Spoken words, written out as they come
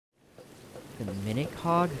The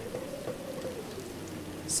Miniknog?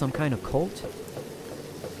 Some kind of cult?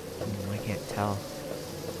 I can't tell.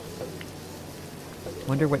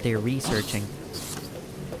 Wonder what they're researching.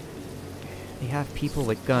 They have people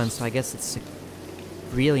with guns, so I guess it's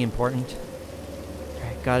really important.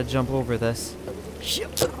 Alright, gotta jump over this.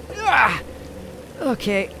 Shit. Ah!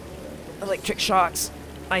 Okay. Electric shocks.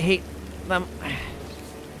 I hate them.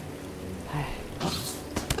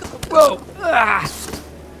 Whoa! Ah!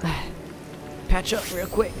 Patch up real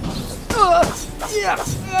quick. Yeah!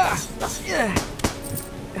 Yeah!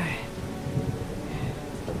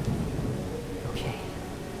 Okay.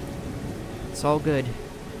 It's all good.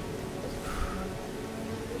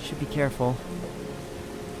 Should be careful.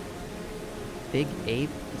 Big ape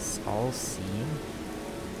is all-seeing.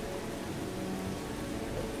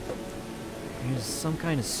 There's some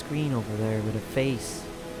kind of screen over there with a face.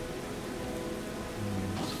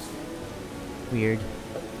 Weird.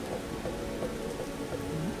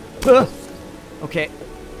 Okay.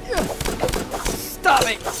 Stop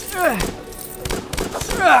it!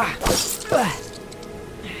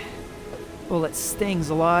 Bullet stings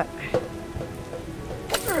a lot.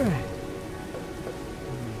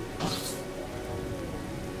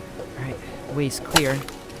 Alright, way's clear.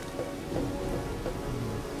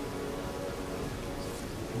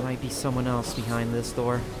 There might be someone else behind this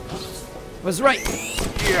door. Was right!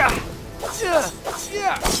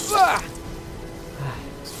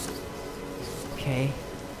 Okay.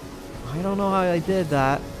 I don't know how I did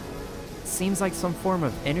that. It seems like some form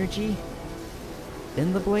of energy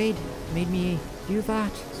in the blade made me do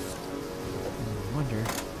that. I wonder.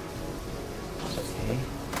 Okay.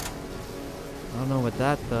 I don't know what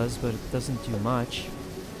that does, but it doesn't do much.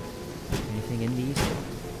 Anything in these?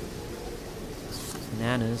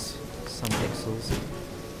 Bananas. Some pixels.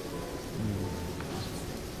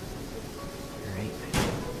 Alright. A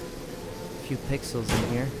few pixels in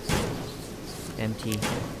here. Empty.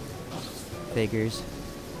 Figures.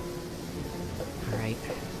 Alright.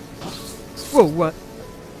 Whoa, what?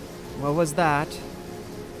 What was that?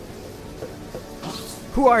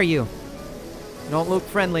 Who are you? You don't look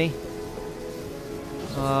friendly.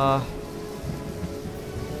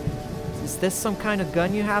 Is this some kind of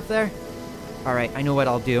gun you have there? Alright, I know what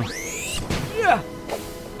I'll do. Yeah.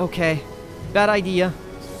 Okay. Bad idea.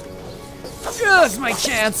 It's my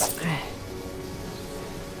chance. I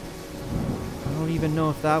don't even know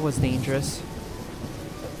if that was dangerous.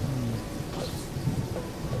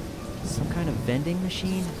 Some kind of vending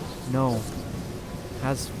machine? No. It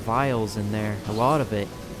has vials in there. A lot of it.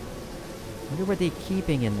 I wonder what they're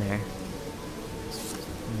keeping in there.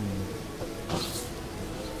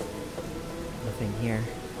 Nothing here.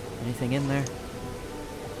 Anything in there?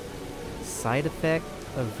 Side effect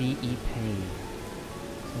of VE pain.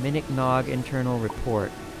 Miniknog internal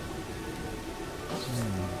report.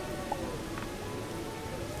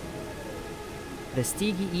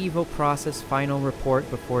 Vestigi Evo process final report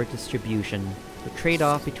before distribution. The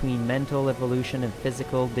trade-off between mental evolution and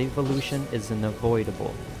physical devolution is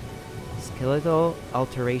unavoidable. Skeletal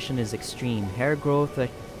alteration is extreme. Hair growth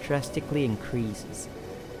drastically increases.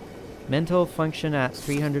 Mental function at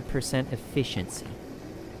 300% efficiency.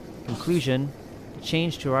 Conclusion: the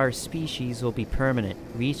change to our species will be permanent.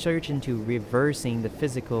 Research into reversing the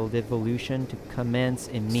physical devolution to commence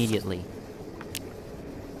immediately.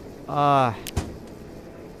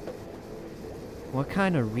 What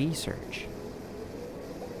kind of research?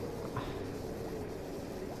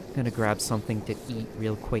 I'm gonna grab something to eat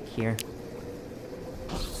real quick here.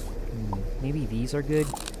 Maybe these are good?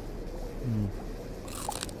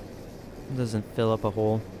 Doesn't fill up a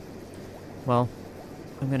hole. Well,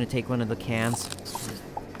 I'm gonna take one of the cans.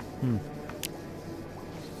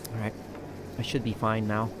 Alright. I should be fine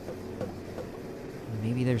now.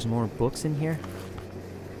 Maybe there's more books in here?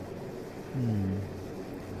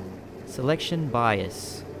 Selection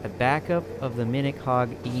bias. A backup of the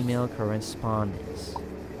Miniknog email correspondence.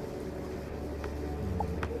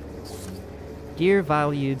 Dear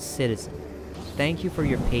valued citizen, thank you for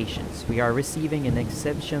your patience. We are receiving an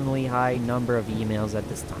exceptionally high number of emails at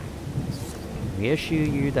this time. We assure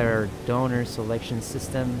you that our donor selection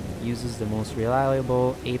system uses the most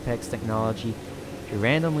reliable Apex technology to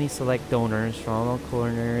randomly select donors from all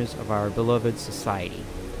corners of our beloved society.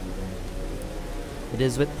 It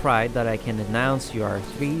is with pride that I can announce your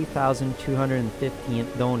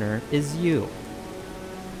 3,215th donor is you.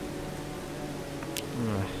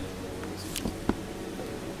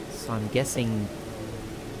 So I'm guessing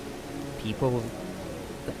people,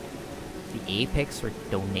 the Apex, are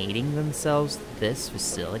donating themselves to this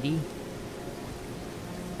facility?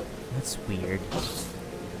 That's weird.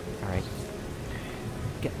 Alright.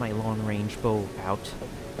 get my long-range bow out.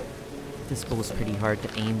 This bow is pretty hard to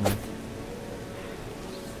aim with.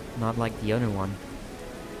 Not like the other one.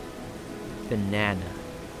 Banana.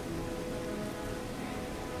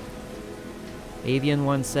 Avian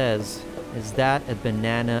one says, "Is that a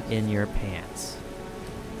banana in your pants?"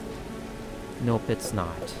 Nope, it's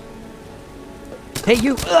not. Hey,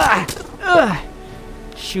 you!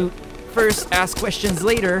 Shoot first, ask questions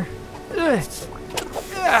later.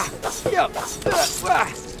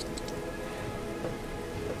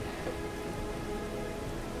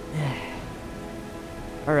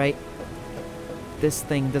 Alright. This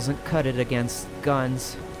thing doesn't cut it against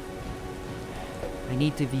guns. I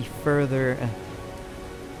need to be further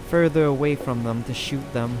away from them to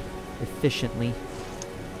shoot them efficiently.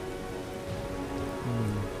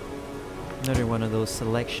 Another one of those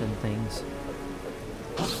selection things.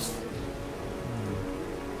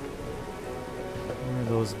 One of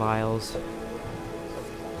those vials.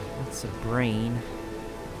 That's a brain.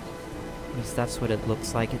 At least that's what it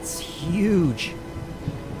looks like. It's huge!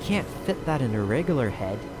 You can't fit that in a regular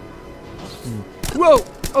head. Whoa!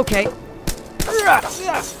 Okay.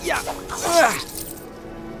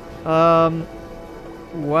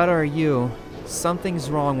 What are you? Something's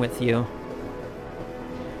wrong with you.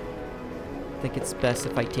 I think it's best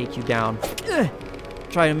if I take you down.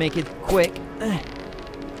 Try to make it quick.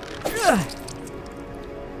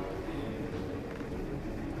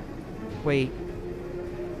 Wait.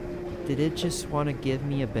 Did it just want to give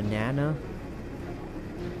me a banana?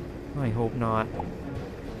 I hope not.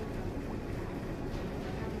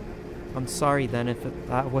 I'm sorry then if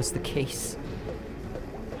that was the case.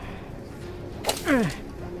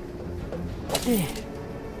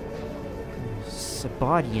 There's a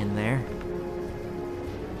body in there.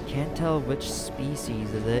 Can't tell which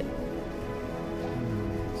species is it.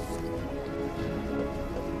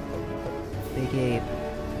 Big Ape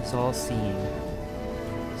is all seeing.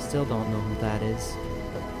 Still don't know who that is.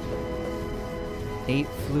 Ape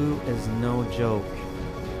flu is no joke.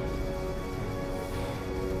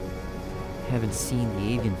 Haven't seen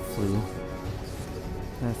the avian flu.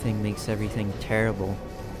 That thing makes everything terrible.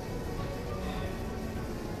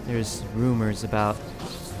 There's rumors about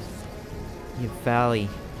the valley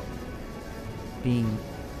being,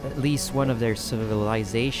 at least one of their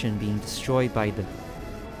civilization being destroyed by the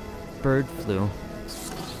bird flu.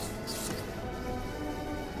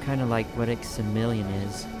 Kinda like what Eximilian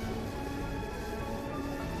is.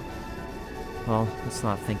 Well, let's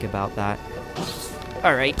not think about that.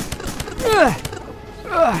 Alright.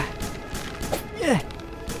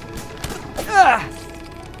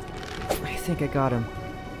 I think I got him.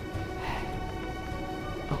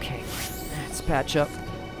 Okay, let's patch up.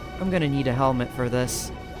 I'm gonna need a helmet for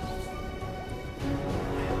this.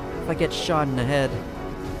 If I get shot in the head,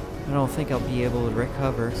 I don't think I'll be able to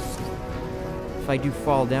recover. If I do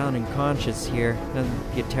fall down unconscious here,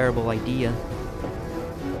 that'd be a terrible idea.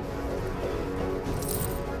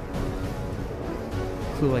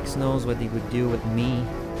 Cluex knows what he would do with me.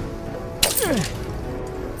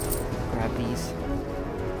 Grab these.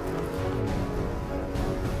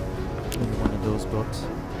 Maybe one of those books.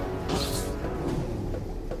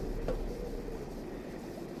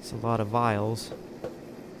 It's a lot of vials.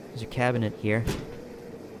 There's a cabinet here.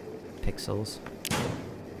 Pixels.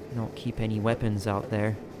 Don't keep any weapons out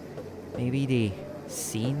there. Maybe they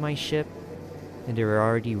seen my ship and they were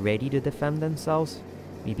already ready to defend themselves?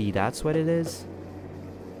 Maybe that's what it is?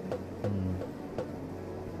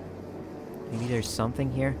 Maybe there's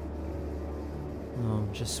something here? Oh,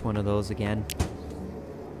 just one of those again.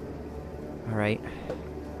 Alright.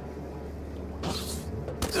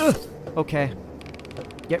 Okay.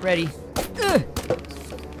 Get ready.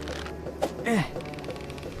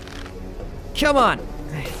 Come on!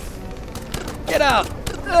 Get out!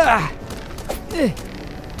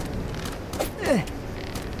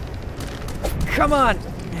 Come on!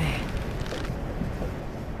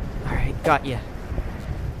 Alright, got you.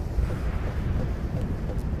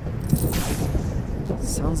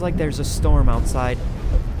 Sounds like there's a storm outside.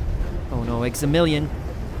 Oh no, Eximilian.